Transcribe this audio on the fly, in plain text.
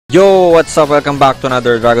Yo, what's up? Welcome back to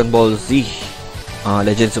another Dragon Ball Z,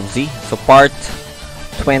 Legends of Z. So part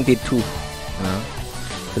 22.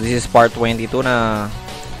 So this is part 22 na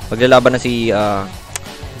maglalaban na si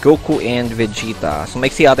Goku and Vegeta. So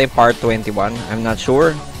maiksi ata yung part 21. I'm not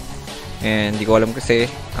sure. And di ko alam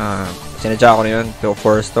kasi. Sinadya ko na yun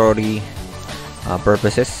for story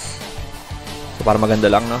purposes. So para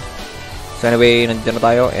maganda lang, no? So anyway, nandito na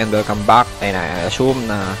tayo and welcome back. And I assume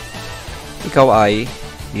na ikaw ay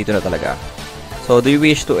dito na talaga. So, do you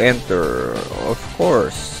wish to enter? Of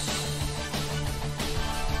course.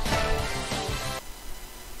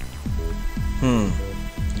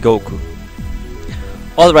 Goku.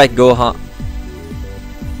 Alright, Gohan.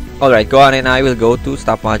 Alright, Gohan and I will go to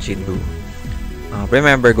stop Majin Buu.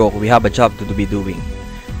 Remember, Goku, we have a job to be doing.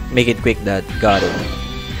 Make it quick, Dad. Got it.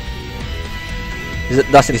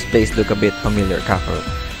 Does this place look a bit familiar, Kakarot?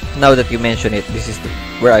 Now that you mention it, this is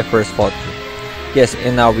where I first fought you. Yes,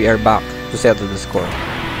 and now we are back to settle the score.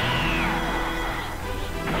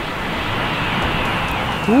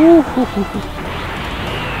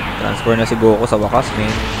 Transfer na si Goku sa wakas,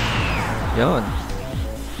 man. Yan.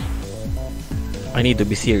 I need to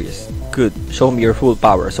be serious. Good. Show me your full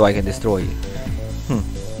power so I can destroy you.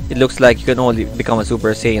 It looks like you can only become a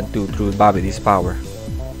Super Saiyan 2 through Babidi's power.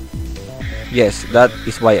 Yes, that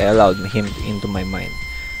is why I allowed him into my mind.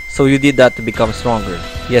 So you did that to become stronger.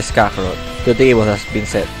 Yes, Kakarot. The table has been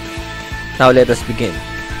set. Now let us begin.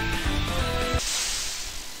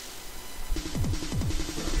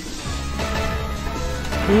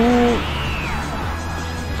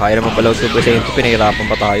 Kaya naman pala Super Saiyan 2, pinahirapan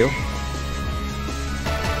pa tayo.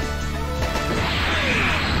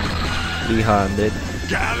 300.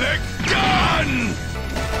 Gallic gun!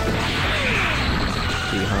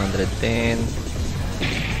 310.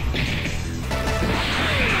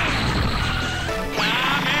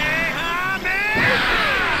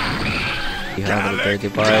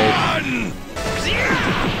 335.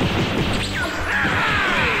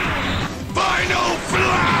 Final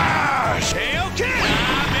flash!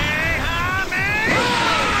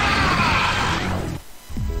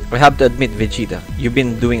 I have to admit, Vegeta, you've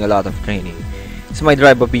been doing a lot of training. It's my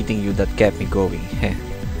drive of beating you that kept me going. Heh.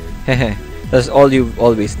 That's all you've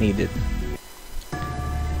always needed.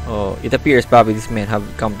 Oh, it appears probably these men have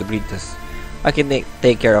come to greet us. I can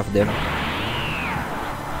take care of them.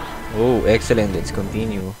 Oh, excellent. Let's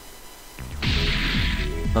continue.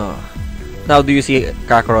 Now do you see,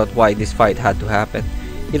 Kakarot, why this fight had to happen?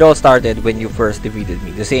 It all started when you first defeated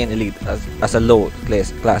me, the Saiyan Elite, as a low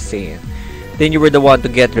class Saiyan. Then you were the one to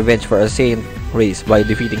get revenge for a Saiyan race by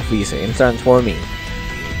defeating Frieza and transforming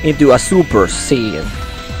into a Super Saiyan.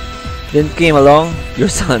 Then came along your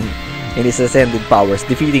son and his ascended powers,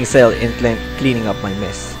 defeating Cell and cleaning up my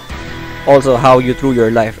mess. Also, how you threw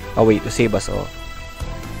your life away to save us all.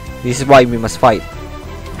 This is why we must fight.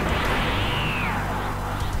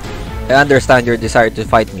 I understand your desire to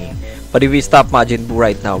fight me, but if we stop Majin Buu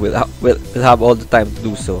right now, we'll have all the time to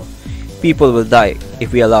do so. People will die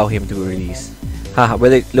if we allow him to be released. Haha,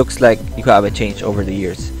 well, it looks like you haven't changed over the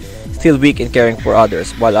years. Still weak in caring for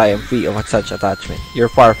others, while I am free of such attachment.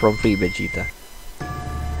 You're far from free, Vegeta.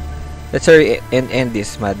 Let's hurry and end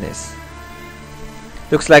this madness.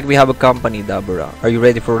 Looks like we have a company, Dabura. Are you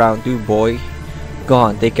ready for round 2, boy? Go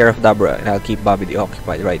on, take care of Dabura and I'll keep Babidi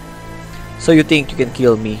occupied, right? So you think you can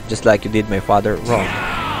kill me just like you did my father? Wrong.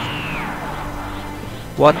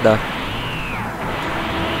 What the?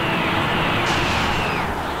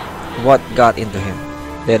 What got into him?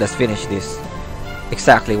 Let us finish this.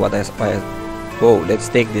 Exactly what I aspired. Whoa, let's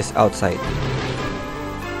take this outside.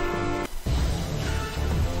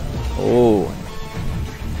 Oh.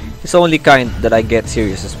 It's only kind that I get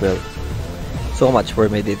serious as well. So much for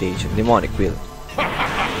meditation. Demonic will.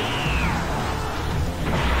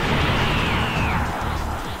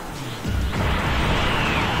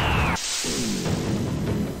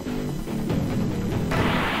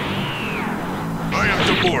 I am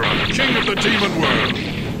Dabura, king of the demon world.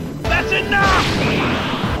 That's enough!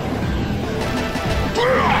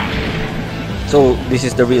 So, this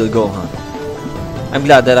is the real Gohan. I'm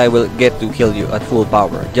glad that I will get to kill you at full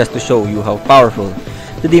power, just to show you how powerful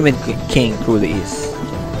the Demon King truly is.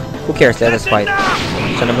 Who cares? Let us fight.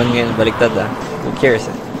 Siya naman ngayon baliktad Who cares?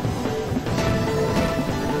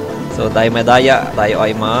 So, tayo madaya. Tayo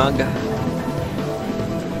ay mag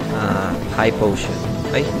high potion.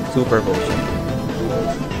 Ay, super potion.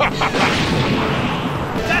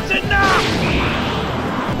 That's enough!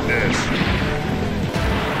 Yes.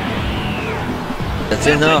 That's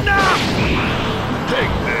enough! Take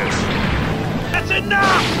this! That's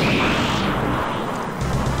enough!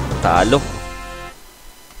 Talo.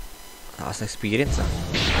 Taas na experience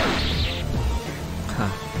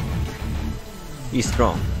Huh. He's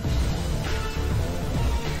strong.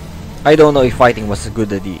 I don't know if fighting was a good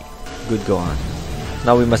Gohan.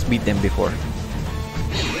 Now we must beat them before.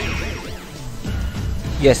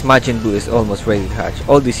 Yes, Majin Buu is almost ready to hatch.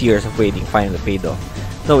 All these years of waiting finally paid off.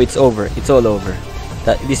 No, it's over. It's all over.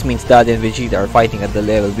 This means Daddy and Vegeta are fighting at the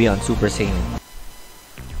level beyond Super Saiyan.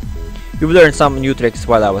 You've learned some new tricks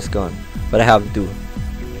while I was gone, but I have to.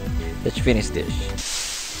 Let's finish this.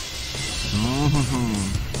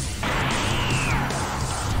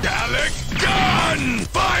 Dalek Gun!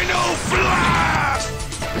 Final Blast!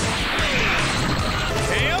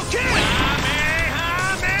 Hail King!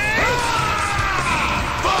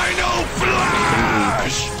 Final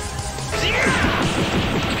Flash!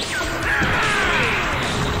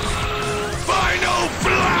 Final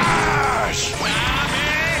Flash!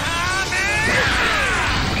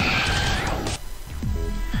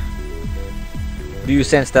 Do you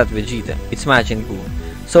sense that, Vegeta? It's Majin Buu.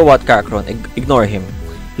 So what, Kakarot? Ignore him.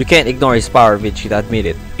 You can't ignore his power, Vegeta. Admit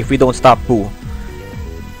it. If we don't stop Buu,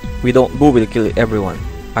 Buu will kill everyone.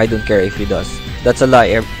 I don't care if he does. That's a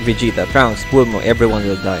lie, Vegeta. Trunks, Bulma, everyone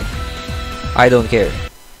will die. I don't care.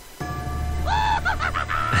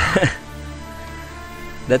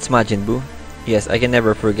 That's Majin Buu. Yes, I can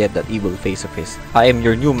never forget that evil face of his. I am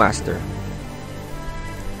your new master.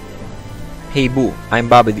 Hey Buu, I'm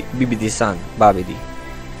Bibidi's son, Babidi.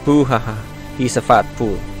 Boo haha, he's a fat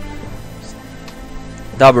fool.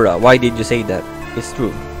 Dabura, why did you say that? It's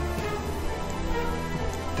true.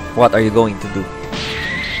 What are you going to do?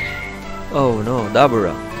 Oh no,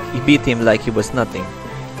 Dabura. He beat him like he was nothing.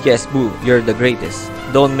 Yes, Buu, you're the greatest.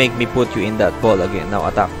 Don't make me put you in that ball again. Now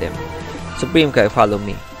attack them. Supreme Kai, follow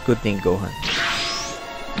me. Good thing, Gohan.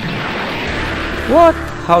 What?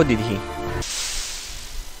 How did he?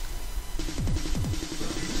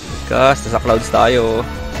 Kas, nasa clouds tayo.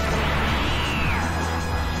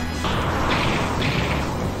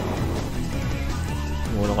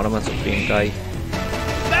 Tumulong ka naman, Supreme Kai.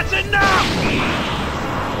 That's enough!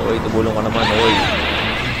 Oy, tumulong ka naman, oy.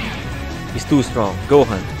 He's too strong.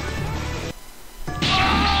 Gohan.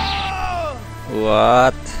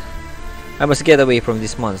 What? I must get away from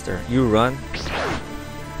this monster. You run.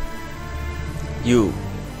 You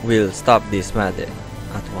will stop this madness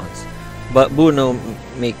at once. But Buu no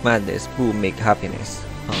make madness. Buu make happiness.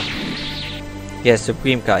 Yes,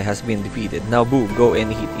 Supreme Kai has been defeated. Now Buu, go and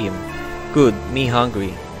hit him. Good. Me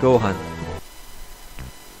hungry. Gohan.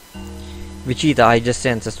 Vegeta, I just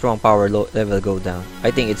sense a strong power level go down. I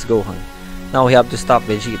think it's Gohan. Now we have to stop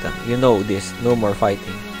Vegeta. You know this. No more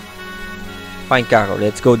fighting. Fine, Kako.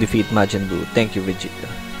 Let's go defeat Majin Buu. Thank you, Vegeta.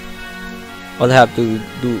 All I have to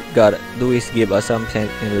do is give us some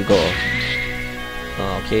sense and we'll go off.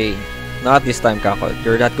 Okay. Not this time, Kako.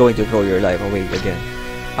 You're not going to throw your life away again.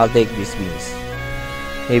 I'll take these wings.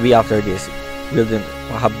 Maybe after this, we'll then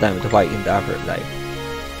have time to fight in the afterlife.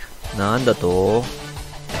 Nanda to?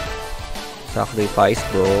 Sacrifice,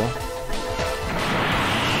 bro.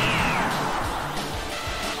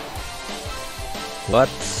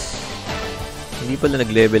 What? Hindi pala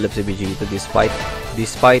nag-level up si Vegeta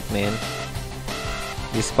despite man.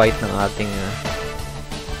 Despite ng ating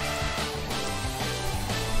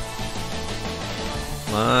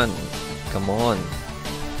man, come on.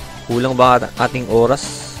 Kulang ba ating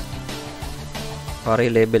oras para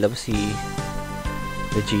i-level up si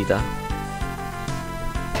Vegeta?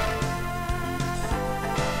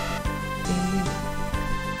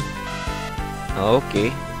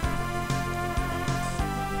 Okay.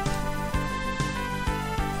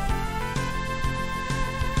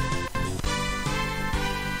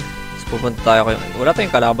 Pupunta tayo kayo. Wala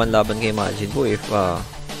tayong kalaban-laban kay Majin Buu if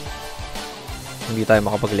hindi tayo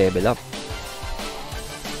makapag-level up.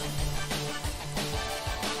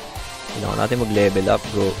 Kailangan natin mag-level up,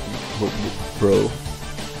 bro.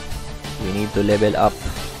 We need to level up.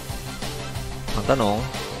 Ang tanong,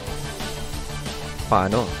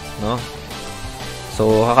 paano, no?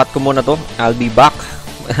 So, hakat ko muna to. I'll be back.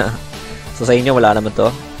 So, sa inyo, wala naman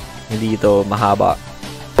to. Hindi ito mahaba.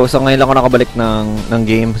 So ngayon lang ako nakabalik ng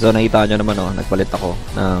game. So nakita nyo naman, nagpalit ako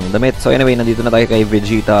ng damit. So anyway, nandito na tayo kay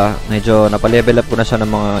Vegeta. Medyo napalevel up ko na siya ng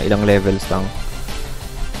mga ilang levels lang.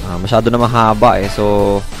 Masyado na mahaba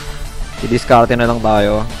So i-discarte na lang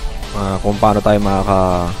tayo kung paano tayo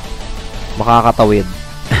makakatawid.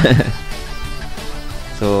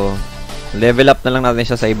 So level up na lang natin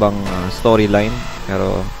siya sa ibang storyline.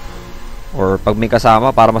 Pero or pag may kasama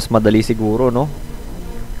para mas madali siguro, no?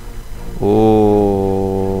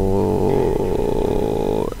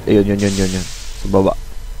 Yun. Sa baba.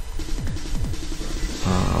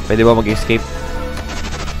 Pwede ba mag-escape?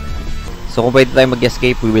 So kung pwede tayo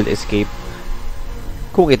mag-escape, we will escape.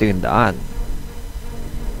 Kung ito yung daan.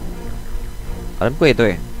 Alam ko ito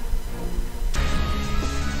eh.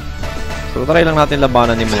 So try lang natin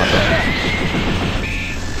labanan yung mga to.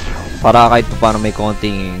 Para kahit pa paano may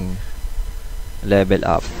konting level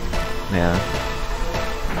up. Ayan.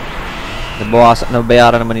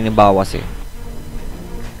 Nabayaran naman yung bawas eh.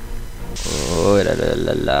 Oh,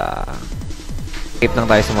 lalalala. Escape lang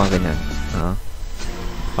tayo sa mga ganyan.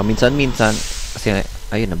 Paminsan-minsan. Kasi,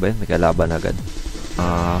 ayun na ba yun? May kalaban agad.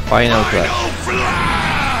 Final Flash.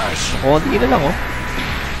 Konti na lang, oh.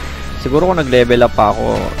 Siguro kung nag-level up pa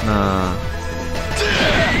ako na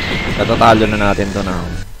katatalo na natin to ng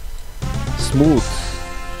smooth.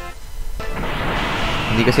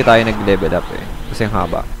 Hindi kasi tayo nag-level up eh. Kasi ang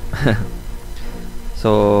haba.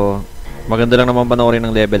 So, maganda lang naman panoorin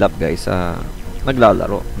ng level up guys sa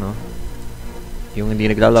naglalaro, no? Yung hindi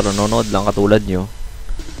naglalaro, nonood lang katulad nyo.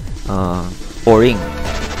 Boring.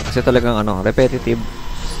 Kasi talagang repetitive.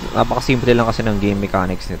 Napakasimple lang kasi ng game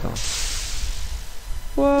mechanics nito.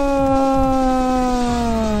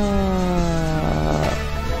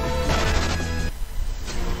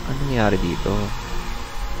 Ano nangyari dito?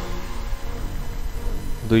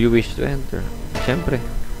 Do you wish to enter? Siyempre.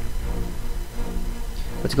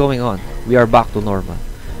 What's going on? We are back to normal.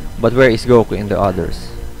 But where is Goku and the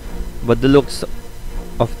others? But the looks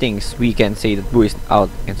of things, we can say that Buu is out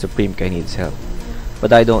and Supreme Kai needs help.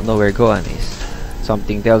 But I don't know where Gohan is.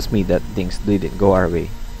 Something tells me that things didn't go our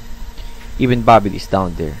way. Even Babidi is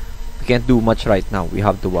down there. We can't do much right now. We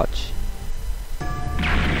have to watch.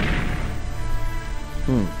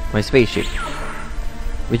 My spaceship.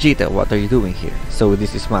 Vegeta, what are you doing here? So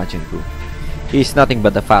this is Majin Buu. He is nothing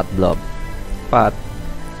but a fat blob. Fat?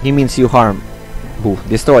 He means you harm Buu.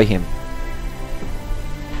 Destroy him.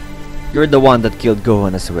 You're the one that killed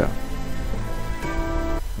Gohan as well.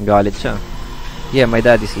 Galit siya. Yeah, my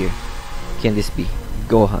dad is here. Can this be?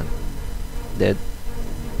 Gohan. Dead?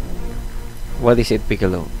 What is it,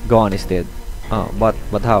 Piccolo? Gohan is dead. Oh, but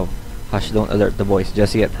how? Hush, don't alert the boys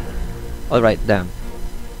just yet. Alright, damn.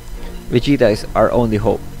 Vegeta is our only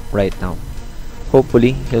hope right now.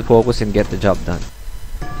 Hopefully, he'll focus and get the job done.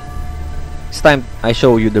 It's time I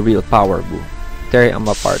show you the real power, Buu. Tear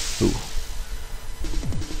him apart, Buu.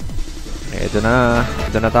 Ito na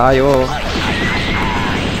tayo.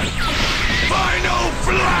 Final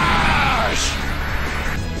Flash!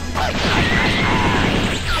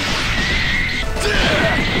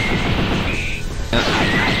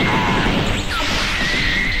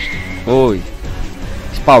 Oy.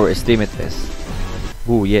 His power is limitless.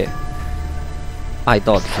 Buu, yeah. I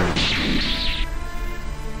thought so.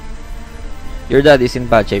 Your dad is in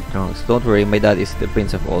bad shape, Trunks. Don't worry, my dad is the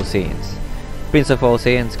Prince of all Saiyans. Prince of all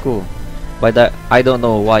Saiyans, cool. But I don't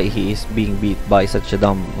know why he is being beat by such a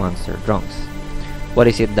dumb monster, Trunks. What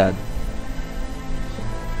is it, Dad?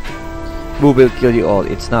 Buu will kill you all.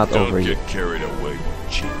 It's not over yet. Don't get carried away,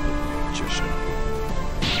 cheap magician.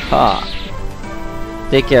 Ha!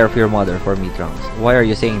 Take care of your mother for me, Trunks. Why are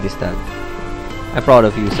you saying this, Dad? I'm proud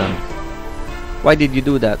of you, son. Why did you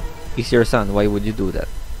do that? He's your son. Why would you do that?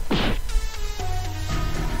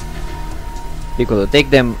 Piccolo, take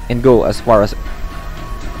them and go as far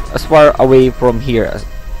away from here as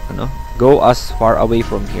go as far away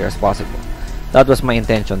from here as possible. That was my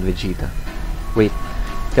intention, Vegeta. Wait,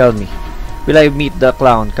 tell me, will I meet the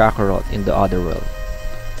clown Kakarot in the other world?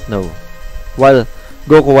 No. While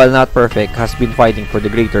Goku, while not perfect, has been fighting for the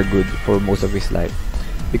greater good for most of his life.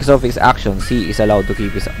 Because of his actions, he is allowed to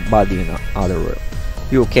keep his body in the other world.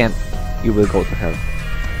 You can't, you will go to hell.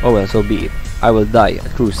 Oh well, so be it. I will die a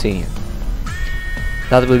true Saiyan.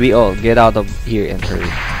 That will be all. Get out of here and hurry.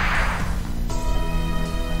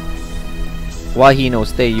 Why Hino,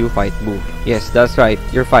 stay, you fight, Buu. Yes, that's right,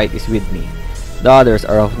 your fight is with me. The others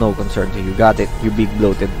are of no concern to you. Got it, you big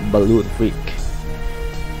bloated balloon freak.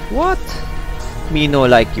 What? Me no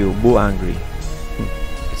like you, Buu angry.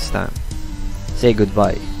 It's time. Say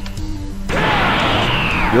goodbye.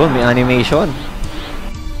 Yun, may animation.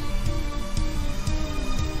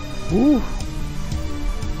 Woo.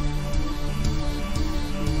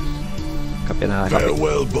 Kape na kape.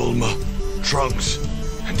 Farewell, Bulma, Trunks,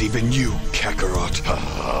 and even you, Kakarot.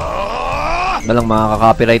 Balang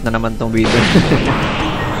makaka-copyright na naman tong video.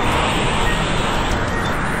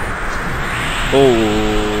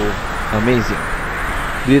 Oh, amazing.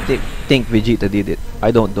 Do you think Vegeta did it? I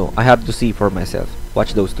don't know. I have to see for myself.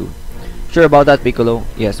 Watch those two. Sure about that, Piccolo?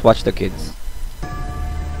 Yes, watch the kids.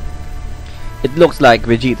 It looks like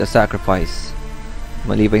Vegeta's sacrifice,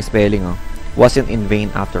 mali pa yung spelling, oh, wasn't in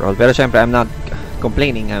vain after all. Pero syempre, I'm not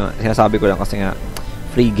complaining. Sinasabi ko lang kasi nga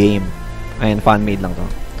free game. Ayan, fan-made lang to.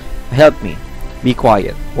 Help me. Be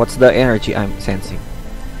quiet. What's the energy I'm sensing?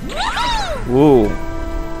 Whoa.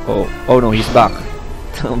 Oh no, he's back.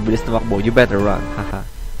 Ang bilis tumakbo. You better run. Haha.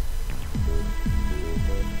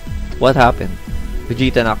 What happened?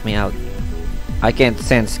 Vegeta knocked me out. I can't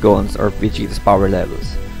sense Gohan's or Vegeta's power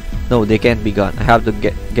levels. No, they can't be gone. I have to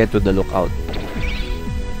get to the lookout.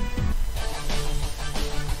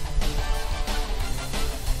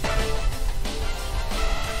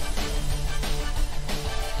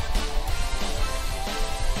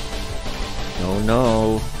 Oh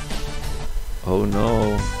no. Oh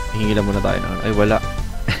no. Hingilan muna tayo na. Ay, wala.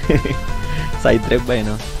 Side trip ba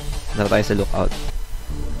yun, no? Nara tayo sa lookout.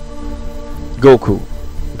 Goku.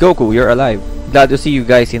 Goku, you're alive. Glad to see you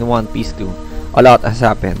guys in one piece too. A lot has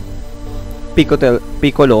happened.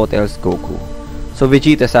 Piccolo tells Goku. So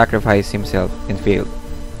Vegeta sacrificed himself and failed.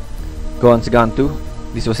 Gohan's gone too?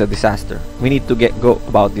 This was a disaster. We need to go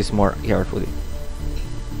about this more carefully.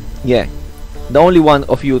 Yeah. The only one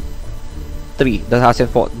of you three that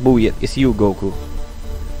hasn't fought Buu yet is you, Goku.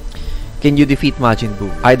 Can you defeat Majin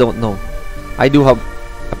Buu? I don't know. I do have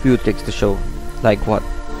a few tricks to show. Like what?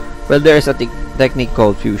 Well, there is a technique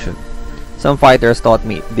called fusion. Some fighters taught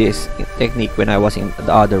me this technique when I was in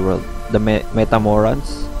the other world. The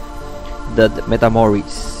Metamorans. The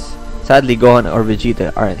Metamoris. Sadly, Gohan or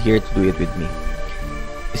Vegeta aren't here to do it with me.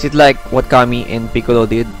 Is it like what Kami and Piccolo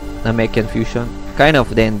did? Namekian fusion? Kind of,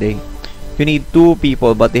 Dende. You need two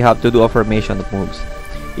people but they have to do a formation of moves.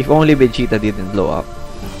 If only Vegeta didn't blow up.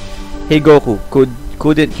 Hey Goku,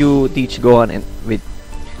 couldn't you teach Gohan and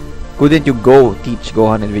couldn't you go teach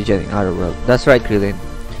Gohan and Vegeta in our world? That's right, Krillin.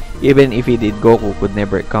 Even if he did, Goku could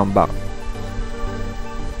never come back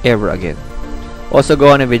ever again. Also,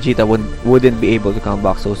 Gohan and Vegeta wouldn't be able to come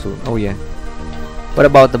back so soon. Oh yeah. What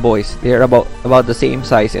about the boys? They're about the same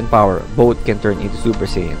size and power. Both can turn into Super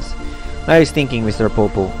Saiyans. Nice thinking, Mr.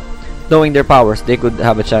 Popo. Knowing their powers, they could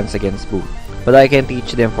have a chance against Buu. But I can't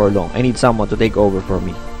teach them for long. I need someone to take over for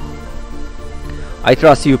me. I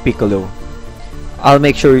trust you, Piccolo. I'll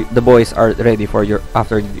make sure the boys are ready for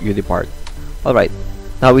after you depart. Alright,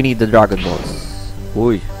 now we need the Dragon Balls.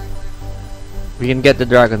 Uy. We can get the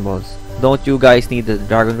Dragon Balls. Don't you guys need the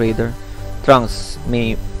Dragon Raider? Trunks'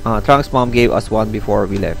 mom gave us one before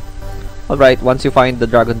we left. Alright, once you find the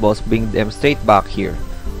Dragon Balls, bring them straight back here.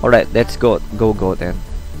 Alright, let's go then.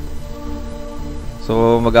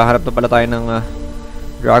 So, maghahanap na pala tayo ng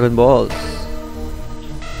Dragon Balls.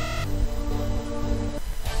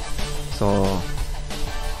 So,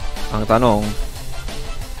 ang tanong,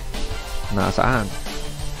 nasaan?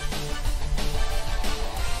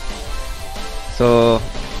 So,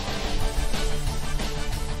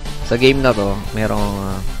 sa game na to,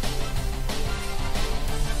 merong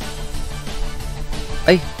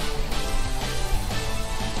ay!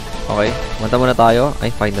 Okay, manta muna tayo.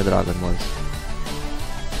 I find the Dragon Balls.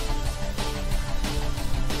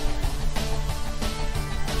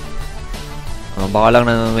 Baka lang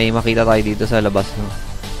na may makita tayo dito sa labas, no?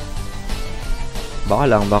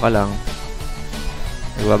 Baka lang.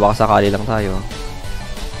 Diba, baka sakali lang tayo.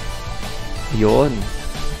 Yun.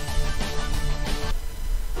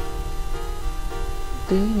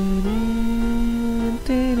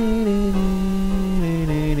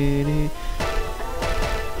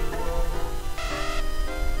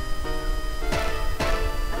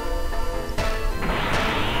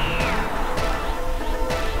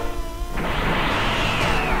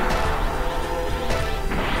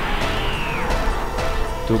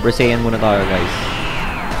 Super Saiyan muna tayo, guys.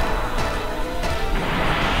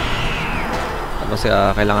 Tapos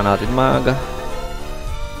kailangan natin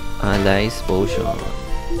Alice Potion.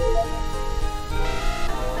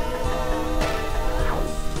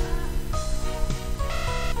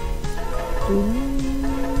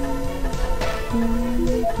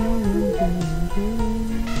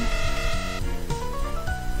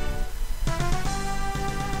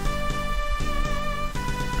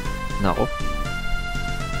 Nako.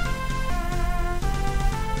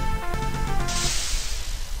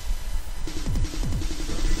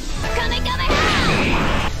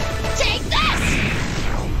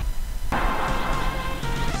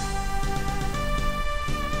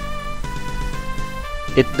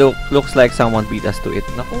 It looks like someone beat us to it.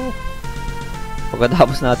 Naku.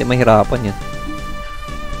 Pagkatapos natin mahirapan yan.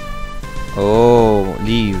 Oh,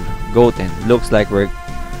 leave. Goten. Looks like we're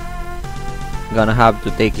gonna have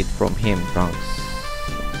to take it from him, Trunks.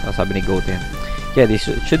 Sabi ni Goten. Yeah, this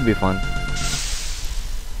should be fun.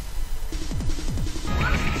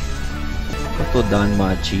 Ito,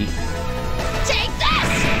 Danmachi.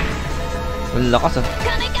 Ang lakas ah.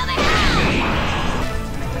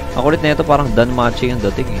 Ang kulit na ito, parang Danmachi yung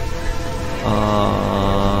dating eh.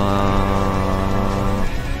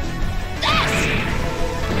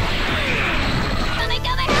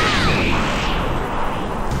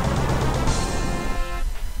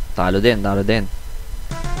 Talo din, talo din.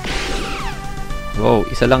 Wow,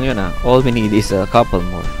 isa lang yun ah. All we need is a couple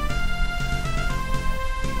more.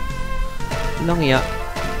 Ilang iya.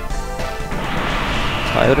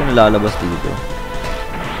 Tayo rin lalabas dito.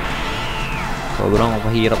 Sobrang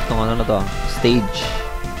mahirap tong ano na to. Stage.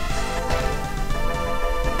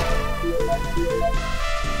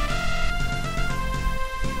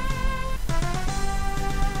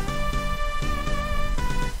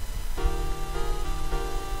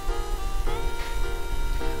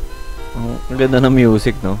 Ang ganda ng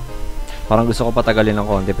music, no? Parang gusto ko patagalin ng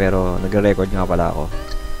konti pero nagre-record nga pala ako.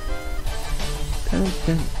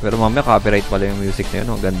 Pero mamaya copyright pala yung music na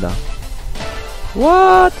yun. Ang ganda.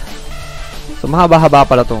 What? So mahaba-haba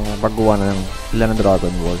pala tong paggawa ng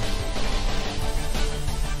Dragon Ball.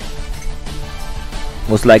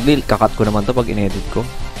 Most likely, kakat ko naman to pag in-edit ko.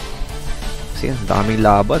 Kasi ang daming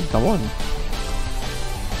laban. Come on.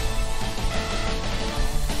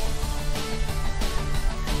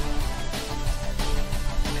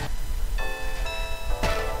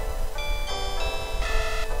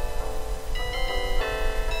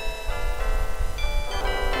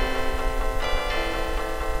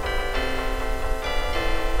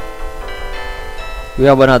 We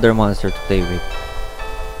have another monster to play with.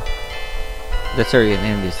 Let's hurry and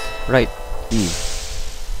end this. Right. E.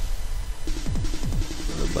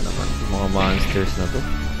 Ano ba naman yung mga monsters na to?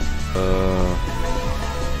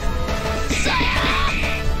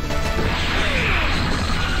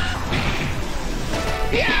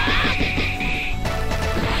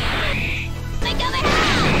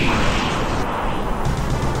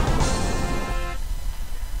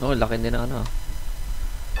 Oh, laki din na ano.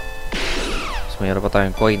 Mayroon pa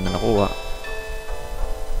tayong coin na nakuha.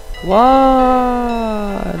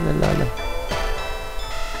 Wow! Lalala.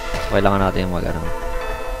 So, kailangan natin yung mag-ano.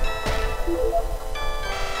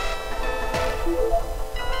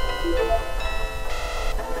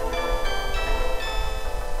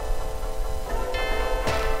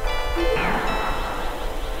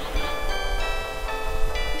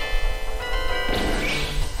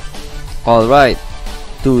 Alright.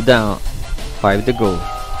 2 down. 5 to go.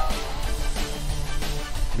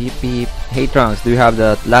 Beep beep. Hey Trunks, do you have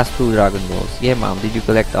the last 2 Dragon Balls? Yeah ma'am, did you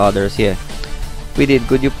collect the others? Yeah. We did.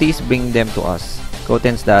 Could you please bring them to us?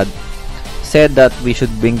 Goten's dad said that we should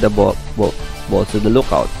bring the balls to the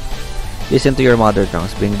lookout. Listen to your mother,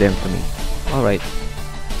 Trunks. Bring them to me. Alright.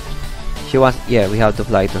 She wants... Yeah, we have to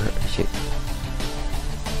fly to her. Shit.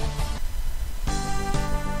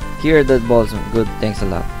 Here are the balls. Good, thanks a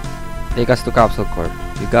lot. Take us to Capsule Corp.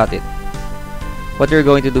 You got it. What you're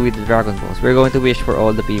going to do with the Dragon Balls? We're going to wish for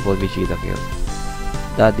all the people Vegeta killed.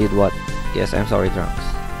 That did what? Yes, I'm sorry, Trunks.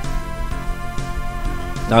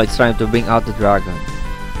 Now it's time to bring out the dragon.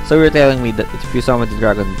 So you're telling me that if you summon the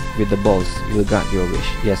dragon with the balls, you will grant your wish?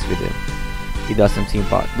 Yes, we did. He doesn't seem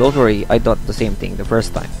bad. Don't worry, I thought the same thing the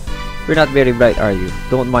first time. You're not very bright, are you?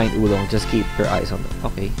 Don't mind Oolong, just keep your eyes on them.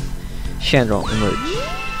 Okay. Shenron, emerge.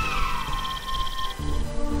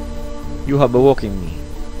 You have awoken me.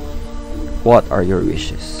 What are your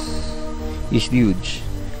wishes? He's huge.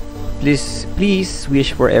 Please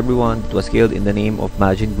wish for everyone that was killed in the name of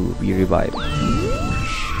Majin Buu be revived.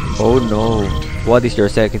 Oh no. What is your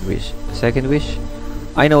second wish? Second wish?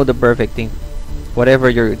 I know the perfect thing. Whatever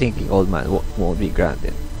you're thinking, old man, won't be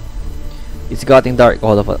granted. It's getting dark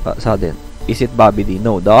all of a sudden. Is it Bobby D?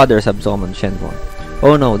 No, the others have summoned Shenron.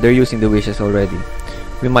 Oh no, they're using the wishes already.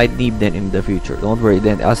 We might need them in the future. Don't worry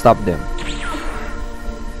then, I'll stop them.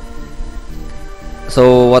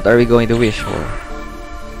 So, what are we going to wish for?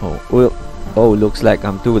 Oh, looks like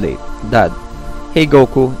I'm too late. Dad. Hey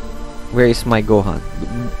Goku, where is my Gohan?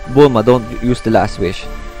 Bulma, don't use the last wish.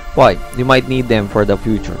 Why? You might need them for the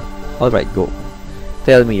future. Alright, go.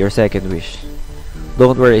 Tell me your second wish.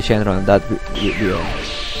 Don't worry, Shenron, that will be all.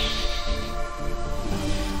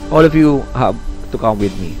 All of you have to come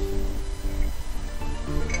with me.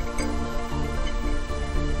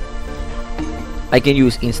 I can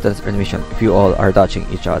use instant transmission if you all are touching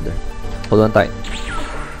each other. Hold on tight.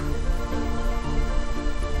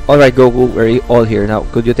 Alright Goku, we're all here now.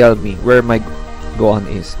 Could you tell me where my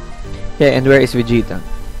Gohan is? Yeah, and where is Vegeta?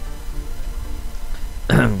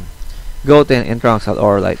 Goten and Trunks are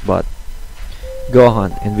alright, but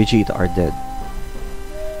Gohan and Vegeta are dead.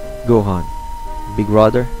 Gohan, big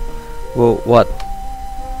brother? Whoa, what?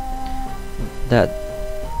 Dad,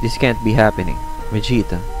 this can't be happening.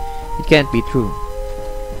 Vegeta, it can't be true.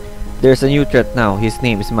 There's a new threat now. His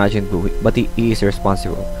name is Majin Buu, but he is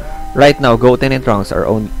responsible. Right now, Goten and Trunks are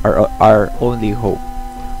our only hope.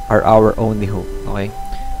 Okay.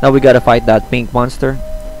 Now we gotta fight that pink monster.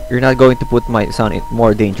 You're not going to put my son in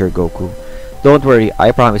more danger, Goku. Don't worry,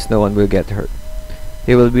 I promise no one will get hurt.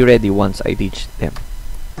 They will be ready once I teach them.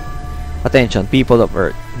 Attention, people of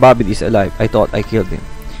Earth. Bobby is alive. I thought I killed him.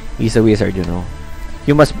 He's a wizard, you know.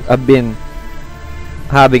 You must have been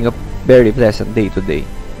having a very pleasant day today.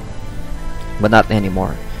 But not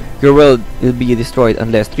anymore. Your world will be destroyed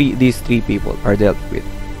unless these three people are dealt with.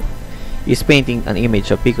 He's painting an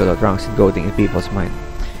image of Piccolo, Trunks, and goading in people's mind.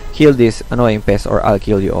 Kill this annoying pest or I'll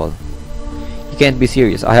kill you all. You can't be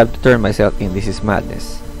serious. I have to turn myself in. This is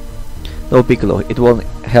madness. No, Piccolo. It won't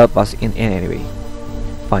help us in any way.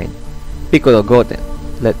 Fine. Piccolo, go then.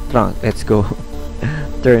 Let's go.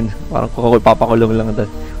 Turn. Parang papakulong lang doon.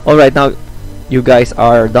 Alright, now you guys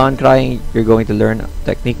are done crying. You're going to learn a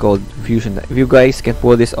technique called fusion. If you guys can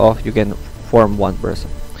pull this off, you can form one person.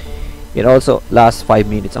 It also lasts 5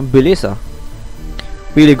 minutes. Ang bilis ah.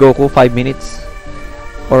 Really, Goku? 5 minutes?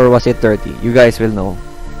 Or was it 30? You guys will know.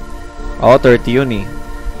 Oh, 30 yun eh.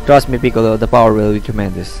 Trust me, Piccolo, the power will be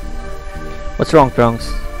tremendous. What's wrong,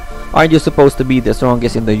 Trunks? Aren't you supposed to be the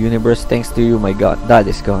strongest in the universe? Thanks to you, my god, Dad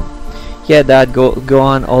is gone. Yeah, Dad,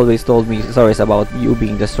 Gohan always told me stories about you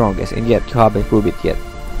being the strongest, and yet you haven't proved it yet.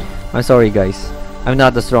 I'm sorry, guys. I'm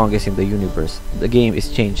not the strongest in the universe. The game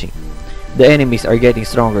is changing. The enemies are getting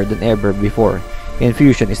stronger than ever before, and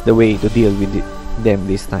fusion is the way to deal with them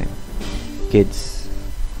this time. Kids.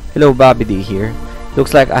 Hello, Bobby D here.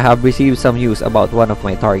 Looks like I have received some news about one of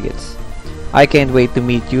my targets. I can't wait to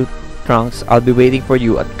meet you, Trunks. I'll be waiting for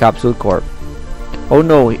you at Capsule Corp. Oh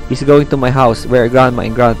no, he's going to my house where Grandma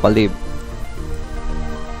and Grandpa live.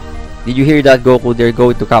 Did you hear that, Goku? They're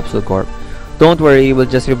going to Capsule Corp. Don't worry, we'll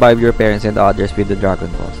just revive your parents and the others with the Dragon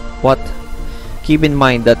Balls. What? Keep in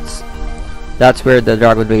mind that's where the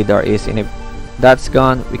Dragon Radar is, and if that's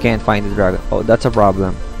gone, we can't find the Dragon. Oh, that's a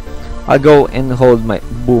problem. I'll go and hold my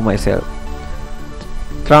Boo myself.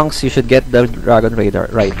 Trunks, you should get the Dragon Radar,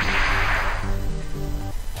 right?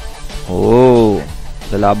 Oh,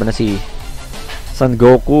 lalaban na si Son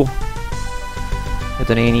Goku.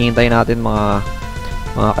 Ito na hinihintay natin mga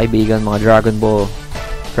kaibigan, mga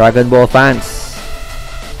Dragon Ball fans.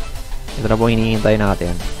 Ito na po hinihintay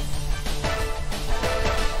natin.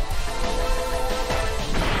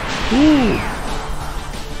 Woo!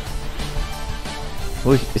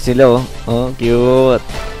 Uy, sila oh. Oh, cute.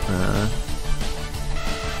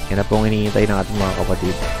 Yan na pong hinihintay ng ating mga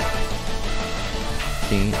kapatid.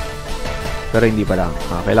 Okay. Pero hindi pa lang.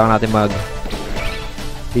 Kailangan natin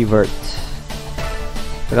mag-revert.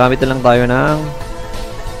 Gagamit na lang tayo ng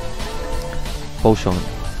potion.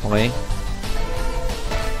 Okay?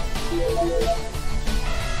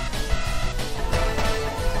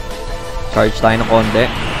 Charge tayo ng konti.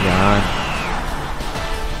 Yan.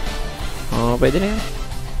 Oh, pwede na yan.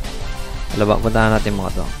 Puntahan natin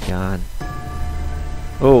mga to. Yan.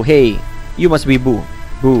 Oh, hey. You must be Boo.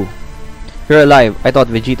 Boo. You're alive. I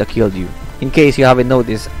thought Vegeta killed you. In case you haven't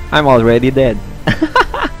noticed, I'm already dead.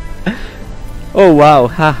 Oh, wow.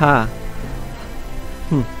 Haha.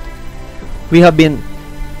 We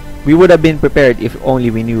would have been prepared if only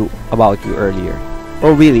we knew about you earlier.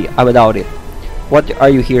 Oh, really? I doubt it. What are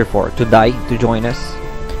you here for? To die? To join us?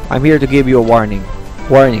 I'm here to give you a warning.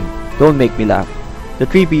 Warning. Don't make me laugh. The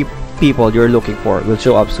three people you're looking for will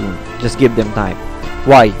show up soon. Just give them time.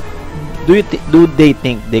 Why? Do they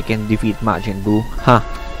think they can defeat Majin Buu? Huh?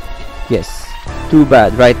 Yes. Too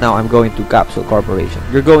bad. Right now I'm going to Capsule Corporation.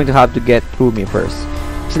 You're going to have to get through me first.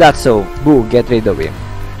 Is that so? Boo, get rid of him.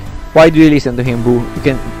 Why do you listen to him, Boo? You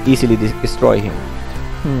can easily destroy him.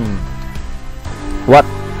 What?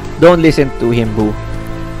 Don't listen to him, Boo.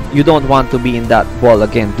 You don't want to be in that ball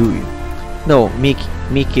again, do you? No, me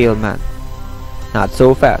kill man. Not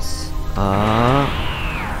so fast.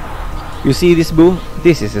 You see this, Boo?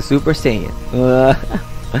 This is a Super Saiyan.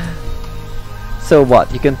 So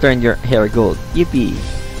what? You can turn your hair gold. Yippee!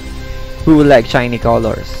 Who will like shiny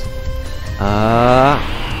colors?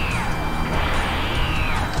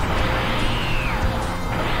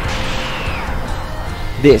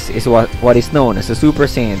 This is what is known as a Super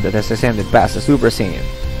Saiyan that has ascended past a Super Saiyan.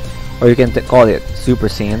 Or you can call it Super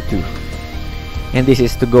Saiyan 2. And this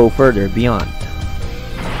is to go further beyond.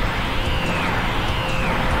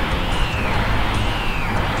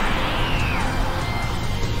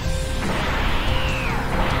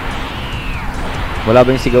 Wala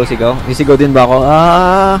ba yung sigaw-sigaw? Yung sigaw din ba ako?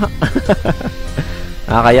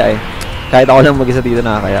 Nakakaya eh. Kahit ako lang mag-isa dito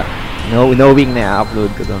nakakaya. Knowing na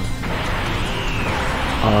i-upload ko to.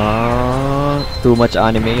 Too much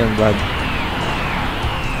anime yun, Brad.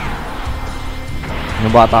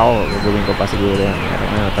 Nung bata ako, gagawin ko pa siguro yan. Pero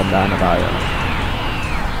ngayon, tandaan na tayo.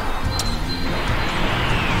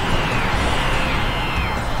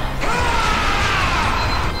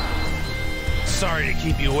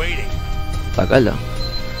 keep you waiting. Tagal ah.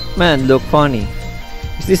 Man, look funny.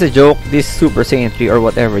 Is this a joke? This Super Saiyan 3 or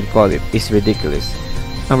whatever you call it is ridiculous.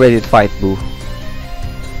 I'm ready to fight, Boo.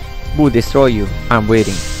 Boo, destroy you. I'm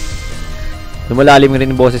waiting. Lumalalim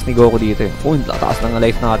rin yung boses ni Goku dito eh. Oh, taas ng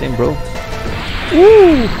life natin, bro.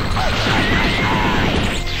 Woo!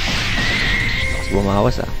 Tapos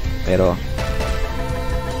bumawas ah. Pero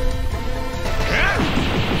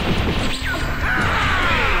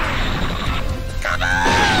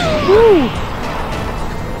woo!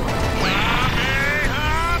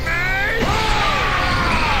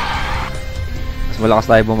 Mas malakas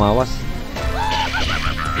tayo bumawas.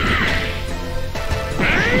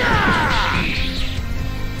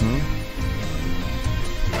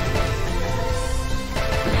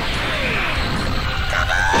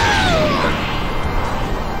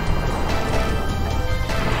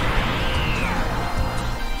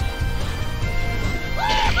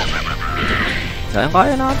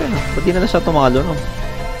 Kaya natin ah. Ba't di na siya tumalo no?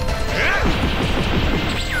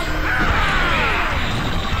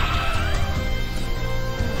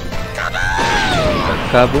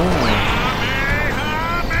 Kaboom!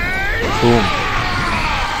 Boom!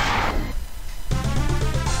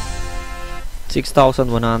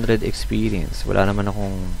 6,100 experience. Wala naman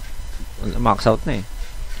akong max out na eh.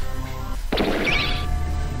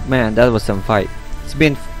 Man, that was some fight. It's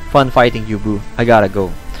been fun fighting you, Boo. I gotta go.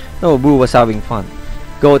 No, Boo was having fun.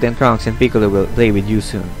 Goat and Trunks and Piccolo will play with you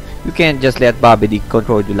soon. You can't just let Bobby D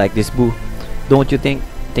control you like this, Boo. Don't you think?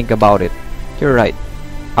 Think about it. You're right.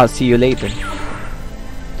 I'll see you later.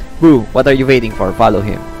 Boo, what are you waiting for? Follow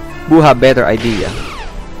him. Boo have better idea.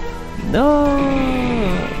 No.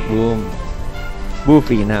 Boom. Boo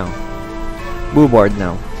free now. Boo bored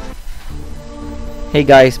now. Hey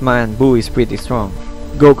guys, man, Boo is pretty strong.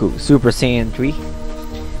 Goku, Super Saiyan 3?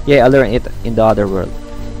 Yeah, I learned it in the other world.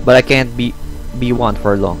 But I can't be one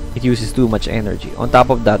for long. It uses too much energy. On top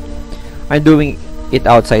of that, I'm doing it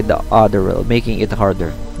outside the other world, making it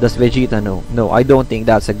harder. Does Vegeta know? No, I don't think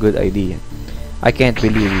that's a good idea. I can't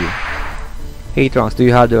believe you. Hey Trunks, do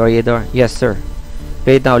you have the radar? Yes, sir.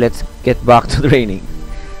 Right now, let's get back to training.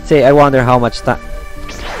 Say, I wonder how much time.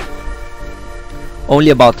 Only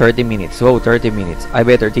about 30 minutes. Whoa, 30 minutes. I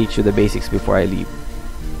better teach you the basics before I leave.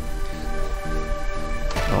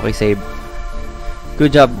 Okay, save.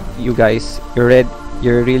 Good job, you guys.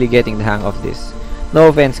 You're really getting the hang of this. No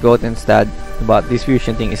offense, Goat and Stad, but this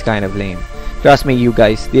fusion thing is kind of lame. Trust me, you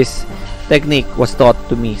guys, this technique was taught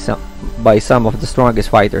to me by some of the strongest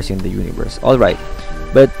fighters in the universe. Alright,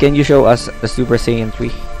 but can you show us the Super Saiyan 3?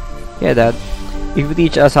 Yeah, Dad. If you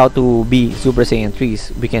teach us how to be Super Saiyan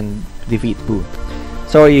 3s, we can defeat Boo.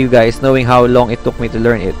 Sorry, you guys, knowing how long it took me to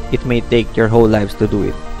learn it, it may take your whole lives to do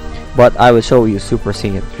it. But I will show you Super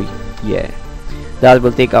Saiyan 3. Yeah. That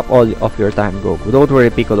will take up all of your time, Goku. Don't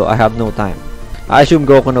worry, Piccolo, I have no time. I assume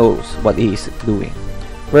Goku knows what he is doing.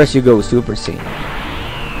 First you go Super Saiyan.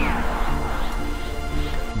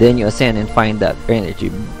 Then you ascend and find that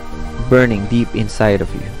energy burning deep inside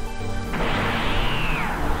of you.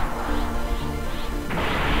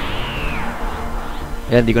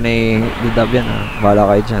 Yan, di ko na i-dub yan ha. Bahala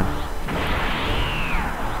kayo dyan.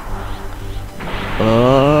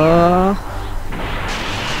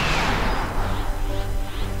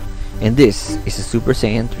 And this is a Super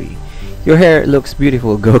Saiyan 3. Your hair looks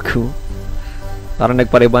beautiful, Goku. Parang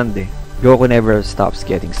nagpariband eh. Goku never stops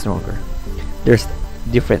getting stronger. There's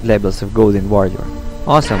different levels of Golden Warrior.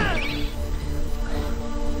 Awesome.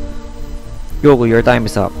 Goku, your time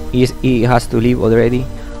is up. He has to leave already.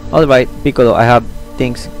 Alright, Piccolo, I have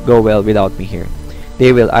things go well without me here. They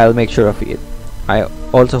will. I'll make sure of it. I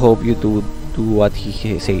also hope you to do what he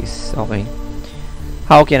says. Okay.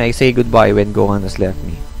 How can I say goodbye when Gohan has left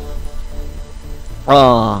me?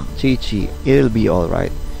 Chi-Chi, it'll be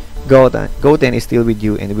alright. Goten is still with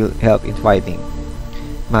you and will help in fighting.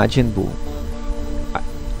 Majin Buu.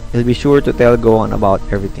 He'll be sure to tell Gohan about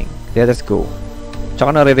everything. Let us go.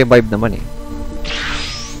 Tsaka nare-revive naman eh.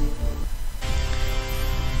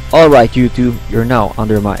 Alright, you two, you're now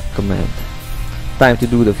under my command. Time to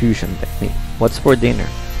do the fusion technique. What's for dinner?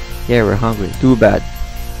 Yeah, we're hungry. Too bad.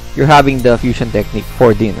 You're having the fusion technique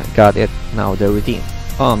for dinner. Got it. Now the routine.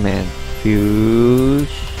 Oh man. Fuse.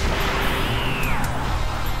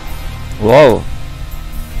 Whoa.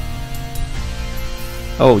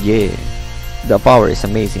 Oh yeah. The power is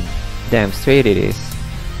amazing. Damn straight it is.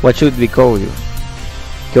 What should we call you?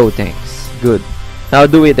 Go, thanks. Good. Now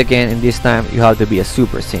do it again, and this time you have to be a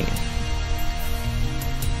Super Saiyan.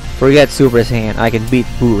 Forget Super Saiyan, I can beat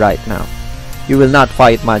Buu right now. You will not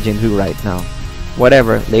fight Majin Buu right now.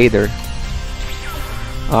 Whatever, later.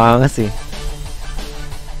 Kasi.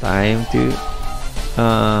 Time to...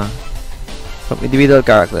 from individual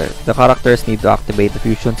characters. The characters need to activate the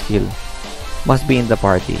fusion skill. Must be in the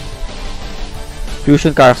party.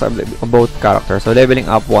 Fusion characters are both characters. So leveling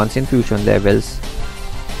up once in fusion levels.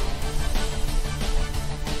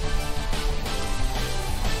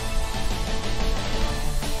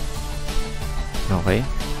 Okay.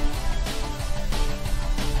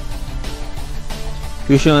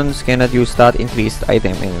 Fusions cannot use stat increased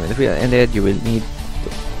item and then you will need to.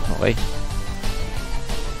 Okay.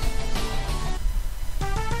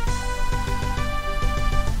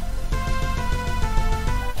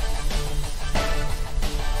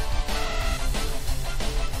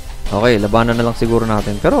 Okay, labanan na lang siguro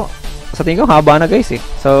natin. Pero, sa tingin ko, haba na guys eh.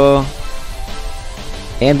 So,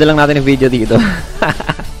 end na lang natin yung video dito.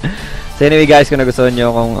 So anyway guys, kung nagustuhan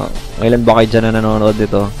nyo, kung ilan ba kayo dyan na nanonood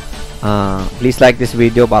dito, please like this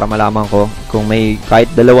video para malaman ko kung may kahit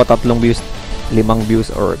 2-3 views, 5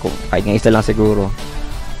 views, or kung kahit nga isa lang siguro.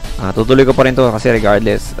 Tutuloy ko pa rin to kasi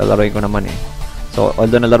regardless, lalaroin ko naman eh. So,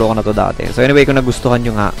 although nalaro ko na to dati. So anyway, kung nagustuhan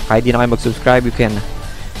nyo nga, kahit di na kayo mag-subscribe, you can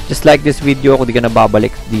just like this video kung di ka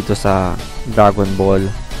nababalik dito sa Dragon Ball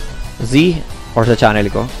Z or sa channel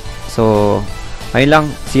ko. So, ayun lang.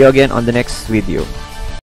 See you again on the next video.